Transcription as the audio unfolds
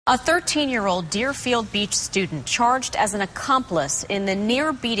A 13-year-old Deerfield Beach student charged as an accomplice in the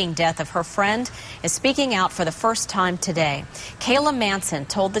near-beating death of her friend is speaking out for the first time today. Kayla Manson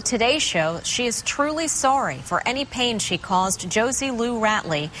told the Today Show she is truly sorry for any pain she caused Josie Lou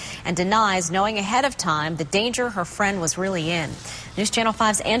Ratley and denies knowing ahead of time the danger her friend was really in. News Channel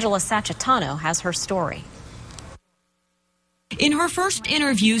 5's Angela Sacchitano has her story. In her first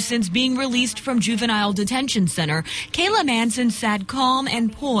interview since being released from Juvenile Detention Center, Kayla Manson sat calm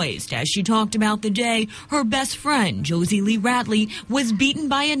and poised as she talked about the day her best friend, Josie Lee Ratley, was beaten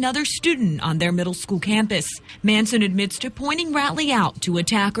by another student on their middle school campus. Manson admits to pointing Ratley out to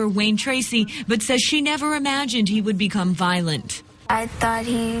attacker Wayne Tracy, but says she never imagined he would become violent. I thought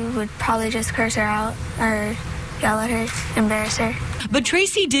he would probably just curse her out or yell at her, embarrass her. But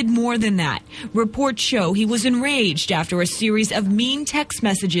Tracy did more than that. Reports show he was enraged after a series of mean text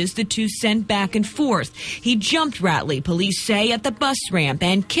messages the two sent back and forth. He jumped Ratley, police say, at the bus ramp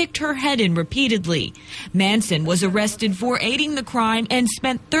and kicked her head in repeatedly. Manson was arrested for aiding the crime and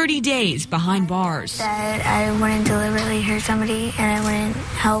spent 30 days behind bars. That I wouldn't deliberately hurt somebody and I wouldn't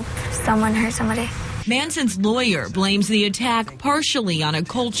help someone hurt somebody. Manson's lawyer blames the attack partially on a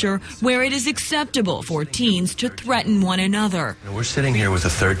culture where it is acceptable for teens to threaten one another. We're sitting here with a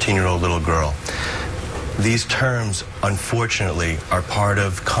 13-year-old little girl. These terms, unfortunately, are part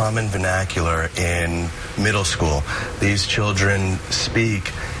of common vernacular in middle school. These children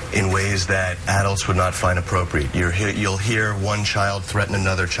speak in ways that adults would not find appropriate. You'll hear one child threaten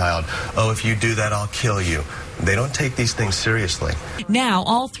another child. Oh, if you do that, I'll kill you. They don't take these things seriously. Now,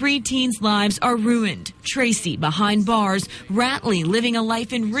 all three teens' lives are ruined. Tracy behind bars, Ratley living a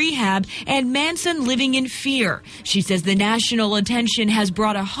life in rehab, and Manson living in fear. She says the national attention has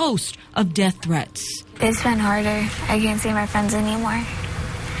brought a host of death threats. It's been harder. I can't see my friends anymore.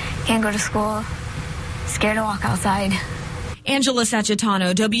 Can't go to school. Scared to walk outside. Angela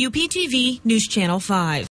Sacchitano, WPTV News Channel 5.